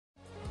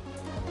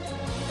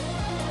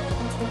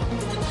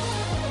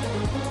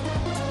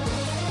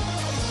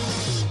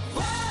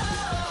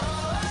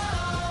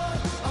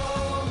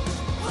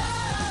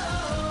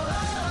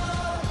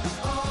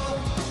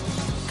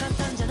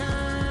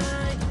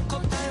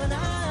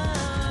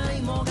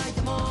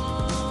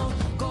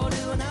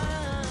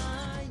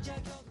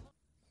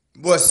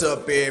What's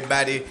up,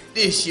 everybody?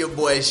 This your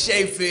boy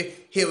SHEAFY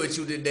here with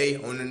you today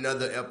on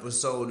another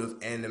episode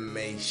of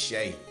Anime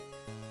Shea.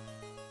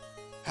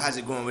 How's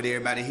it going with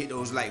everybody? Hit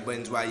those like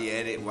buttons while you're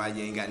at it, while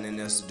you ain't got nothing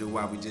else to do,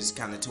 while we just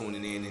kind of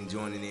tuning in and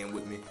joining in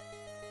with me.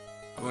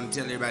 I want to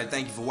tell everybody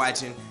thank you for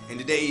watching, and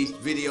today's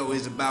video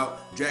is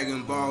about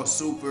Dragon Ball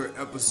Super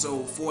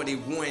episode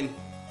 41,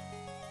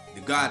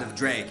 the God of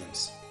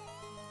Dragons,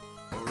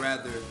 or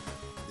rather,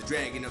 the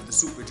Dragon of the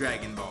Super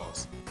Dragon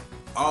Balls.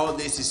 All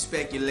this is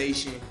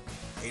speculation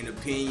and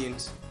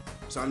opinions,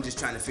 so I'm just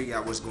trying to figure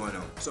out what's going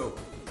on. So,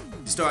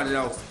 to start it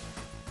off,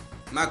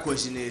 my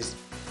question is,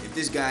 if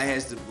this guy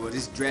has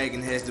this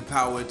dragon has the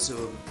power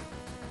to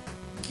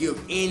give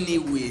any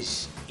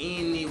wish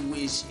in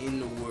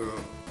the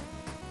world,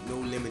 no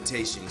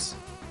limitations,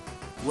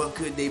 what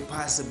could they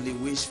possibly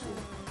wish for?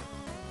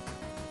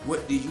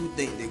 What do you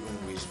think they're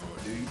gonna wish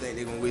for? Do you think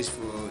they're gonna wish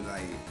for,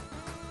 like,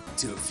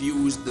 to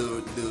fuse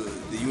the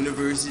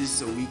universes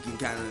so we can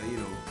kind of, you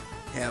know,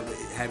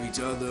 have each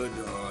other,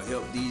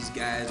 help these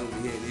guys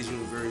over here in this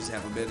universe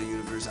have a better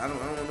universe? I don't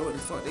know what the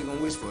fuck they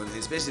gonna wish for,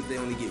 especially if they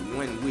only get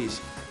one wish.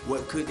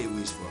 What could they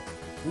wish for?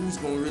 Who's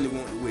gonna really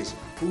want to wish?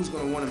 Who's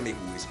gonna want to make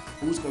a wish?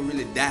 Who's gonna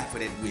really die for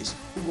that wish?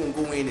 Who's gonna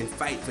go in and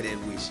fight for that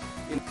wish?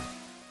 You know,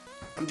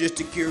 I'm just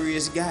a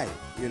curious guy,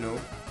 you know.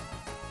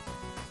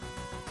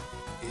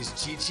 Is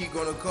Chi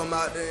gonna come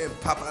out there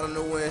and pop out of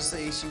nowhere and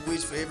say she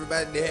wished for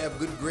everybody to have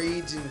good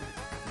grades and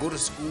go to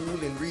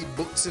school and read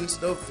books and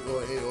stuff,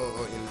 or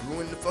and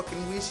ruin the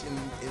fucking wish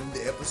in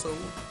the episode,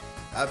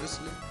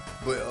 obviously?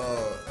 But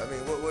I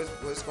mean,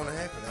 what's gonna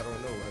happen? I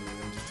don't know. I mean,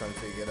 I'm just trying to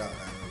figure it out.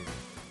 I mean,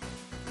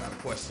 a lot of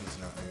questions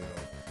now, you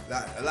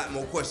know. A lot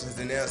more questions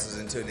than answers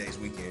until next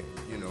weekend,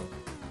 you know.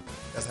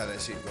 That's how that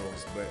shit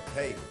goes. But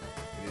hey,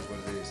 it is what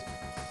it is.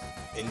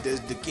 And does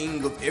the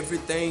king of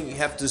everything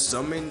have to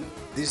summon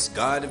this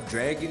god of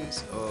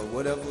dragons or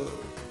whatever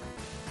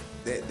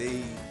that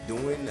they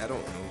doing? I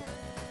don't know.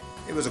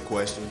 It was a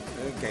question.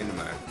 It came to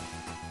mind.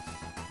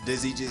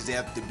 Does he just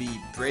have to be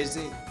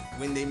present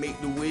when they make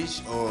the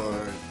wish, or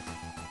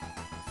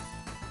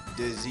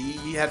does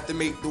he have to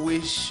make the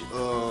wish,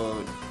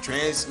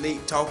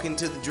 translate talking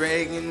to the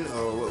dragon,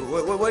 or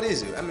what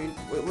is it? I mean,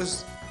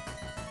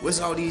 what's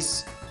all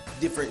these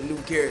different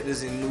new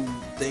characters and new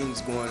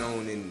things going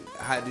on, and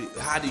how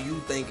do you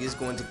think it's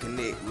going to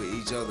connect with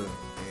each other,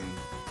 and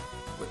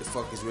what the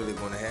fuck is really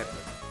going to happen?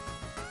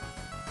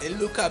 And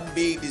look how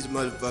big this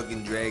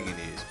motherfucking dragon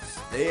is.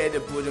 They had to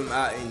put him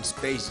out in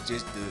space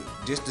just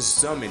to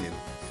summon him.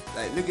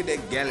 Like, look at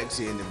that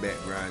galaxy in the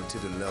background to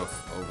the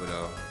left over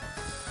there.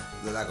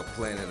 Look like a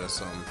planet or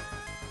something.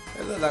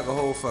 It look like a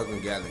whole fucking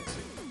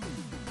galaxy.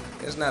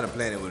 That's not a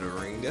planet with a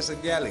ring. That's a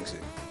galaxy.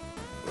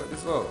 What the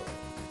fuck?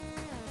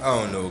 I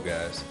don't know,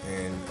 guys.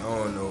 And I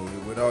don't know.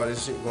 With all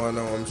this shit going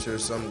on, I'm sure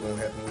something gonna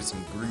happen with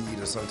some greed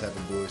or some type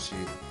of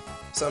bullshit.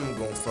 Something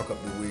gonna fuck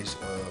up the wish.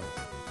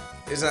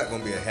 It's not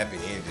gonna be a happy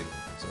ending.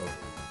 So,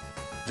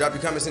 drop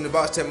your comments in the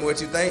box, tell me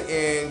what you think,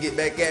 and get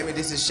back at me.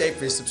 This is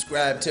SHEAFY.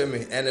 Subscribe to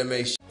me,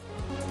 Anime Shea.